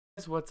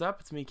What's up?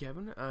 It's me,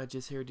 Kevin.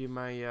 Just here to do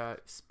my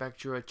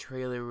Spectre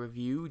trailer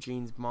review,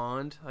 James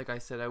Bond. Like I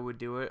said I would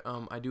do it.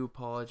 I do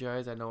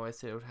apologize. I know I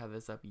said I would have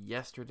this up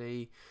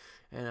yesterday,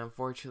 and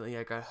unfortunately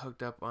I got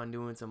hooked up on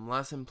doing some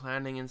lesson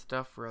planning and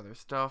stuff for other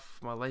stuff,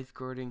 my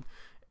lifeguarding,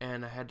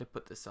 and I had to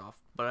put this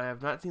off. But I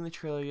have not seen the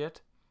trailer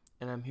yet,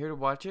 and I'm here to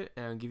watch it,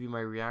 and I'll give you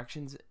my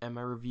reactions and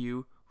my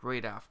review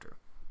right after.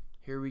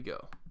 Here we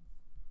go.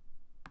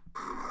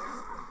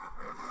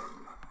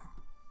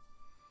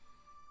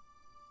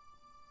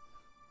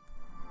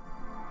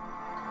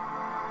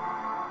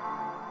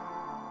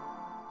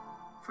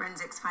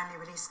 Forensics finally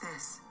released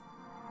this.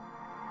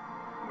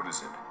 What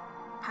is it?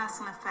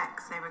 Personal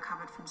effects they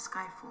recovered from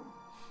Skyfall.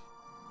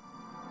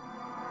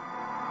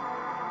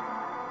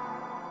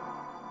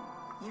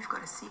 You've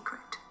got a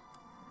secret.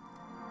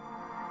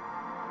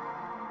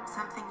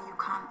 Something you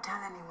can't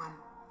tell anyone.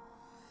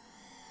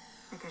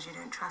 Because you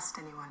don't trust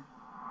anyone.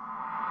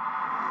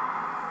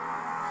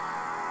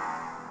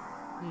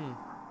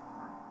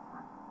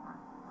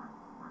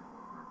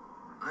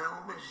 I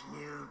always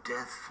knew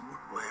death would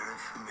wear a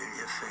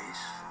familiar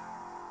face,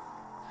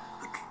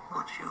 but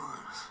not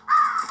yours.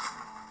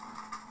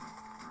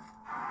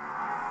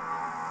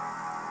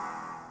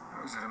 I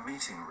was at a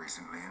meeting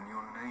recently and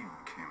your name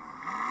came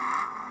up.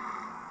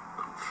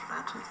 I'm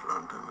flattered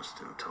London is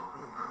still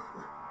talking about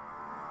me.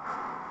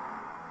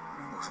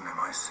 It wasn't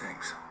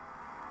MI6.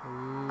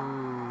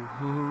 Ooh,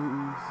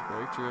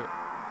 Spectre.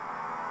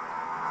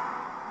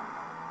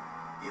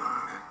 You're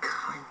on a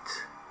kite,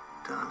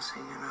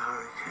 dancing in a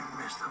hurricane,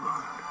 Mr.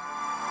 Bond.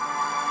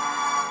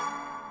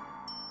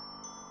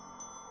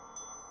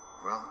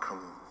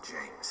 Welcome,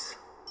 James.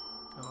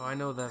 Oh, I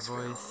know that It's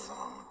been voice. a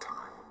long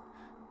time.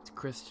 It's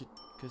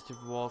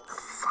Christopher Waltz.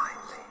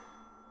 Finally,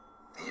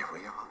 here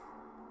we are.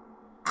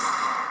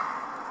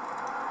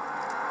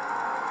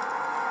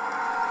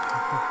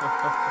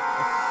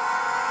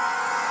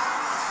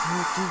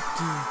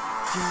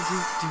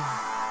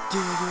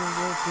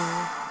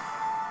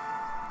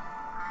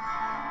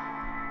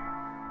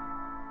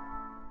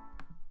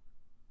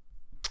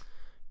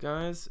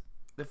 Guys,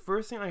 the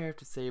first thing I have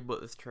to say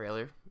about this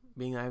trailer,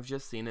 being I've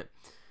just seen it,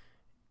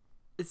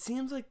 it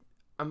seems like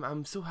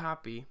I'm so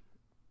happy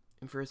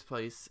in first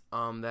place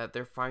that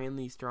they're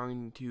finally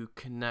starting to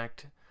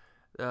connect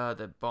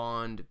the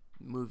Bond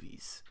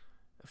movies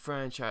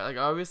franchise. Like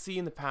obviously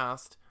in the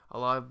past, a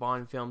lot of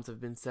Bond films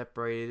have been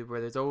separated, where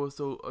there's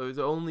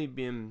only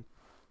been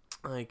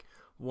like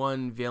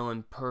one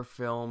villain per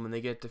film, and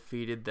they get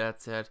defeated.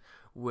 That's it.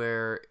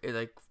 Where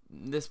like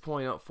this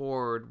point out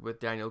forward with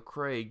Daniel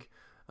Craig,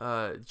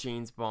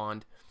 James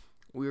Bond,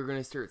 we're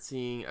gonna start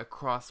seeing a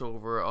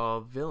crossover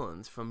of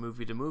villains from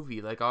movie to movie.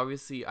 Like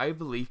obviously, I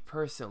believe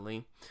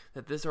personally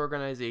that this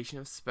organization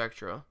of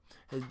Spectre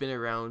has been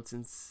around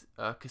since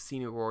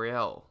Casino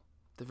Royale,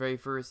 the very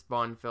first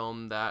Bond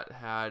film that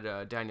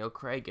had Daniel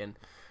Craig in.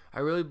 I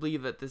really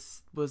believe that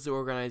this was the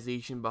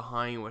organization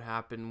behind what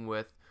happened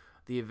with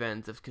the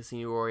events of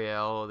Casino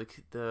Royale,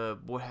 the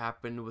what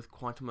happened with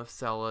Quantum of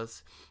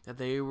Solace, that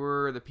they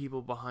were the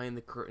people behind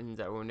the curtains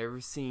that were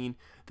never seen.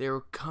 They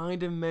were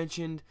kind of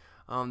mentioned.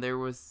 There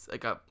was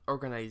like a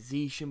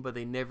organization, but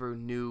they never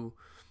knew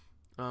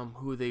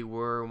who they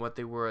were and what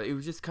they were. It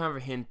was just kind of a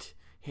hint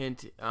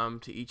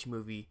to each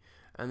movie.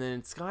 And then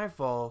in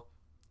Skyfall,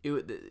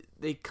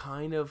 they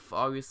kind of,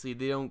 obviously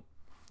they don't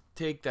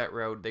take that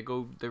route. They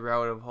go the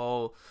route of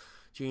whole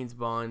James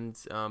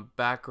Bond's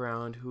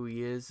background, who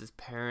he is, his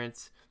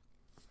parents.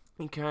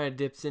 He kind of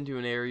dips into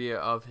an area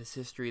of his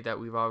history that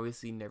we've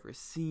obviously never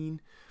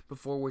seen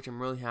before, which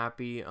I'm really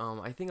happy.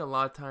 I think a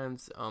lot of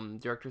times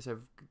directors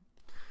have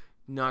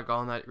not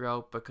gone that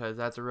route because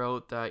that's a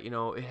route that,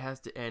 it has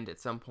to end at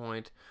some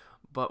point.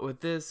 But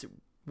with this,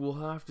 we'll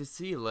have to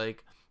see.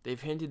 Like,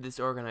 they've hinted this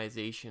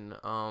organization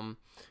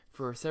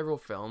for several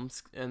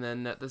films, and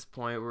then at this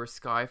point we're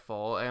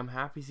Skyfall. I'm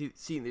happy to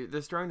see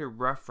they're starting to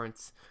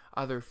reference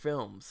other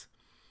films,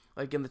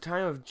 like in the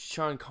time of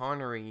Sean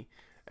Connery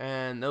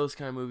and those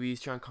kind of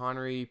movies. Sean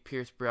Connery,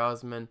 Pierce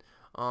Brosnan.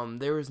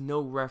 There was no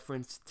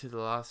reference to the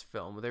last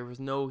film. There was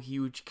no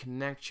huge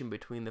connection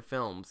between the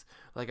films,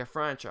 like a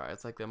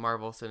franchise, like the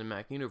Marvel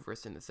Cinematic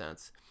Universe in a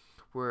sense,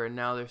 where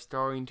now they're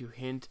starting to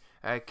hint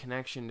at a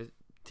connection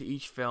to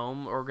each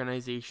film.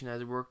 Organization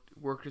has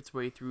worked its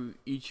way through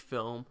each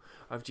film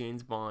of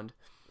James Bond,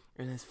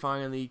 and has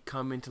finally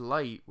come into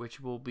light,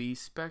 which will be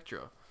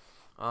Spectre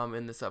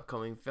in this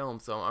upcoming film.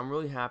 So I'm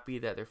really happy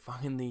that they're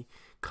finally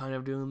kind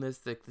of doing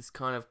this, like this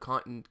kind of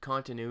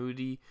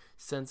continuity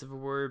sense of a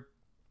word,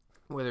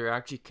 where they're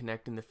actually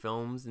connecting the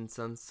films in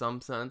some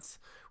sense,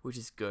 which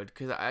is good,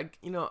 because I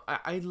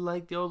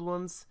like the old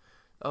ones,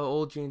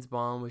 old James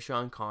Bond with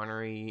Sean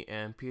Connery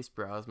and Pierce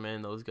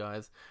Brosnan, those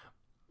guys.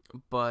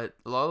 But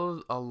a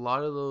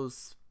lot of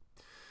those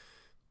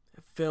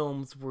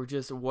films were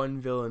just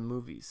one villain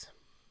movies.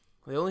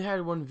 They only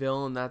had one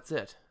villain, that's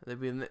it. They'd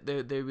be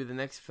the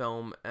next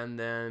film, and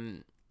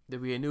then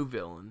there'd be a new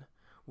villain.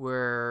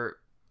 Where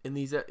in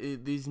these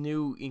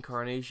new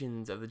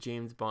incarnations of the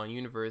James Bond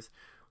universe,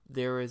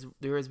 there has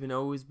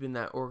always been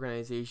that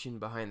organization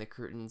behind the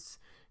curtains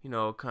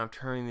kind of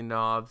turning the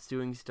knobs,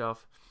 doing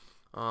stuff.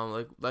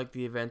 Like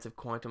the events of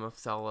Quantum of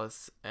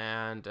Solace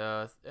and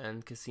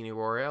Casino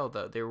Royale,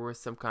 that there was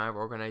some kind of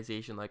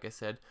organization, like I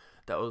said,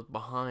 that was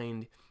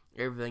behind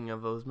everything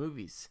of those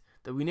movies.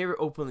 That we never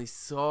openly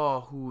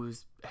saw who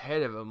was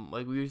ahead of them.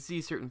 Like, we would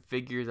see certain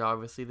figures,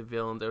 obviously the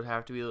villains that would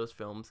have to be those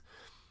films,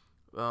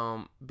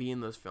 be in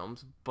those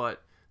films,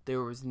 but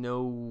there was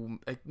no,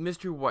 like,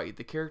 Mr. White,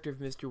 the character of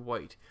Mr.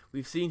 White.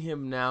 We've seen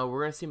him now.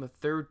 We're gonna see him a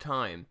third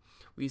time.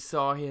 We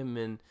saw him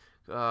in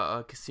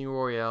Casino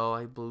Royale.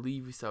 I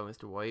believe we saw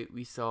Mr. White.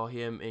 We saw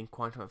him in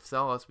Quantum of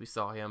Solace. We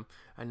saw him,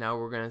 and now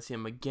we're gonna see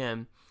him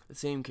again. The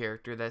same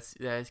character that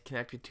is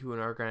connected to an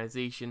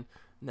organization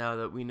now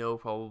that we know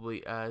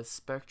probably as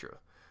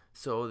Spectre.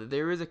 So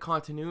there is a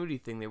continuity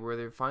thing there where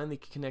they're finally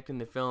connecting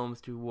the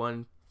films to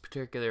one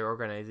particular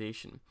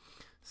organization.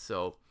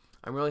 So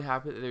I'm really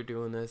happy that they're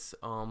doing this.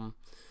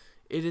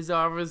 It is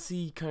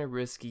obviously kind of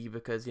risky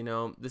because,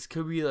 this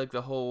could be like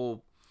the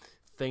whole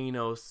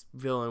Thanos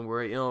villain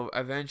where,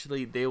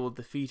 eventually they will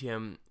defeat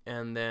him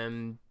and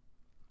then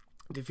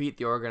defeat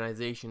the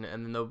organization,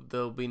 and then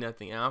there'll be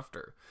nothing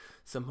after.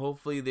 So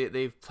hopefully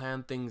they've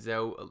planned things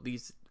out at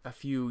least a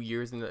few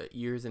years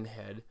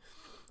ahead.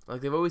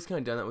 Like, they've always kind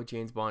of done that with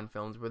James Bond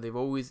films, where they've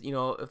always,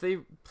 if they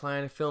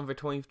plan a film for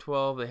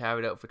 2012, they have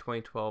it out for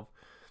 2012.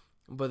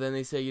 But then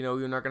they say,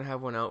 you're not going to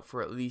have one out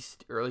for at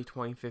least early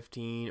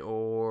 2015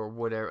 or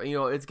whatever.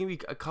 It's going to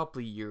be a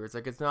couple of years.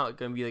 Like, it's not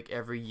going to be like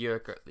every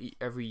year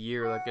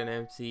like an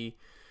MCU,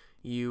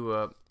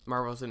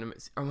 Marvel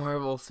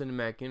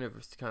Cinematic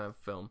Universe kind of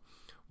film,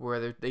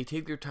 where they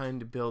take their time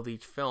to build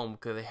each film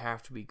because they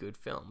have to be good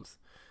films.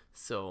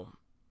 So,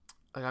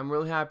 like, I'm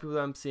really happy with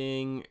what I'm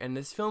seeing, and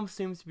this film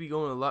seems to be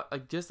going a lot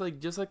just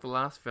like the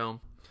last film,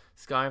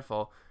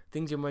 Skyfall.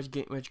 Things are much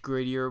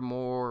grittier,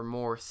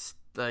 more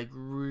like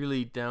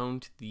really down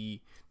to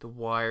the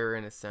wire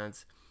in a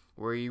sense,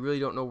 where you really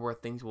don't know where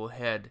things will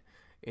head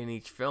in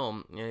each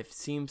film, and it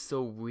seems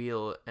so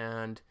real,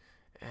 and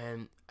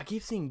I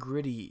keep saying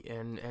gritty,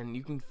 and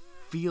you can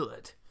feel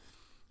it,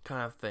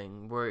 kind of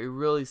thing, where it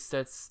really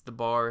sets the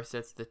bar,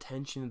 sets the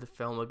tension of the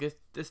film. Like,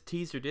 this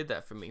teaser did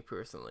that for me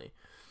personally.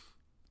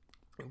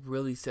 It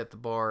really set the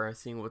bar,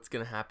 seeing what's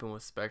gonna happen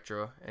with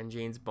Spectre and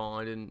James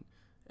Bond,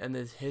 and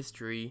this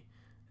history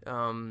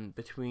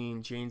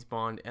between James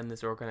Bond and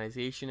this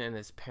organization and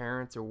his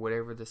parents or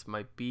whatever this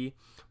might be.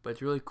 But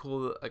it's really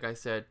cool, like I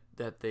said,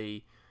 that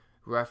they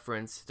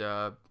referenced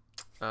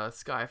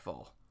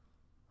Skyfall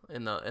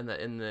in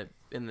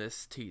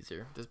this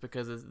teaser, just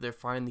because they're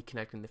finally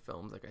connecting the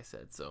films, like I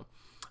said. So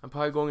I'm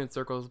probably going in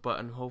circles,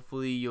 but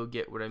hopefully you'll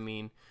get what I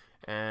mean,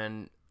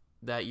 and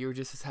that you're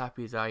just as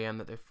happy as I am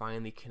that they're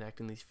finally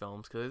connecting these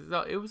films, because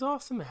it was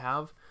awesome to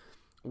have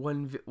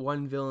one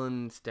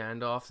villain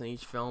standoffs in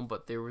each film,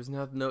 but there was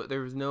nothing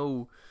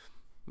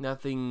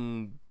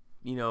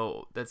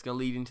that's gonna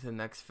lead into the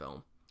next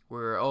film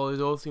where there's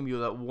always gonna be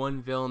that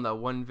one villain.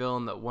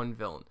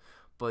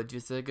 But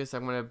just, I guess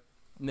I'm gonna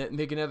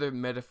make another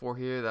metaphor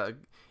here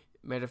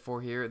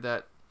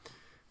that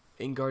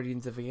in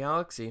Guardians of the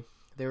Galaxy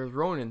there was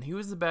Ronan. He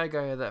was the bad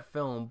guy of that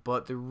film,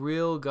 but the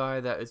real guy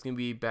that is going to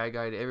be a bad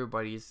guy to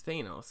everybody is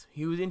Thanos.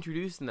 He was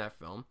introduced in that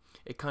film.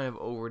 It kind of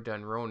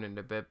overdone Ronan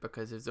a bit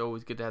because it's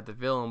always good to have the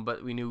villain,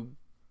 but we knew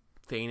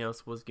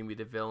Thanos was going to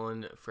be the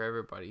villain for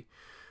everybody.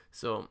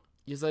 So,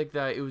 just like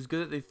that, it was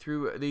good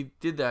that they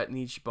did that in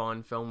each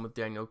Bond film with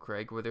Daniel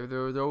Craig, where there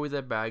was always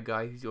that bad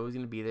guy who's always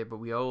going to be there, but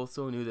we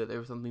also knew that there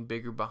was something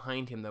bigger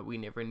behind him that we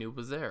never knew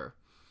was there.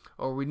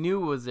 Or we knew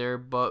was there,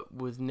 but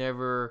was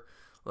never,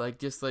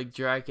 just like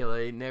Dracula,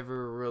 it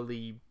never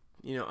really,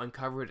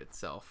 uncovered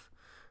itself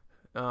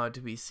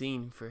to be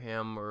seen for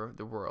him or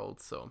the world.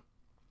 So,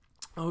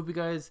 I hope you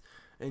guys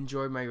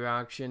enjoyed my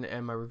reaction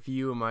and my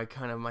review and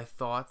my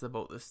thoughts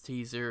about this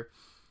teaser.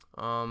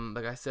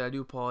 Like I said, I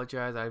do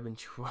apologize. I've been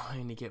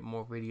trying to get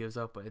more videos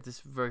up, but it's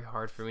just very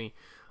hard for me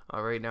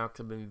right now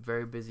because I've been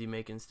very busy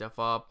making stuff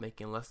up,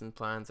 making lesson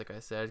plans, like I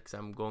said, because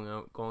I'm going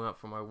out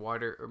for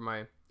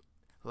my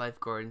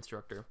lifeguard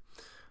instructor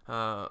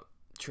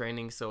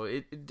training. So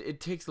it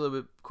takes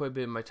quite a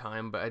bit of my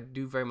time, but I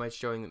do very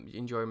much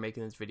enjoy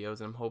making these videos,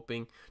 and I'm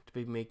hoping to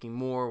be making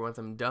more once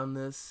I'm done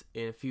this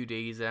in a few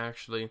days,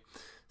 actually.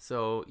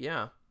 So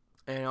yeah,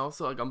 and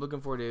also I'm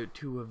looking forward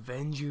to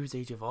Avengers: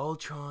 Age of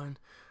Ultron.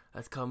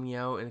 That's coming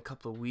out in a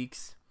couple of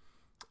weeks.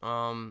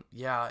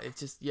 It's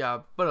just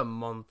about a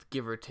month,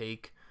 give or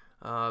take.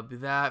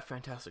 That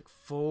Fantastic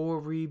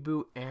Four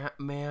reboot,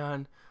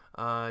 Ant-Man,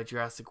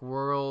 Jurassic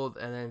World,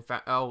 and then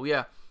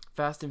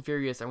Fast and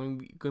Furious.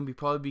 I'm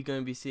probably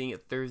going to be seeing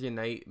it Thursday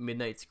night,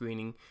 midnight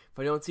screening. If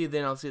I don't see it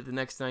then, I'll see it the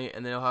next night,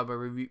 and then I'll have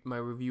my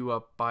review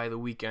up by the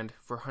weekend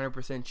for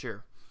 100%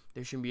 sure.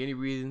 There shouldn't be any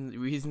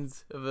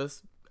reasons of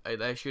this.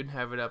 I shouldn't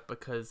have it up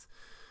because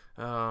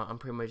I'm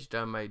pretty much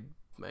done my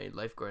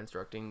lifeguard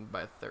instructing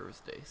by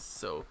Thursday.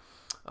 So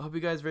I hope you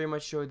guys very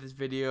much enjoyed this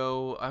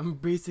video. I'm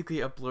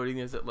basically uploading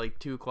this at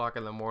 2 o'clock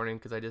in the morning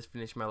because I just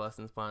finished my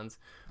lessons plans,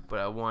 but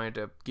I wanted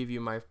to give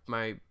you my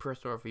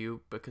personal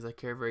review because I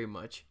care very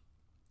much.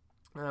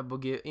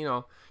 but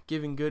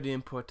giving good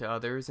input to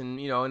others, and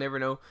I never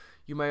know,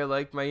 you might have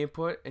liked my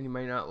input and you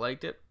might not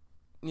liked it.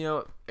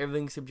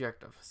 Everything's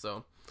subjective.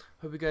 So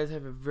hope you guys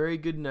have a very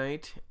good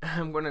night.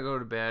 I'm gonna go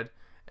to bed,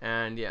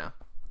 and yeah,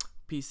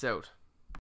 peace out.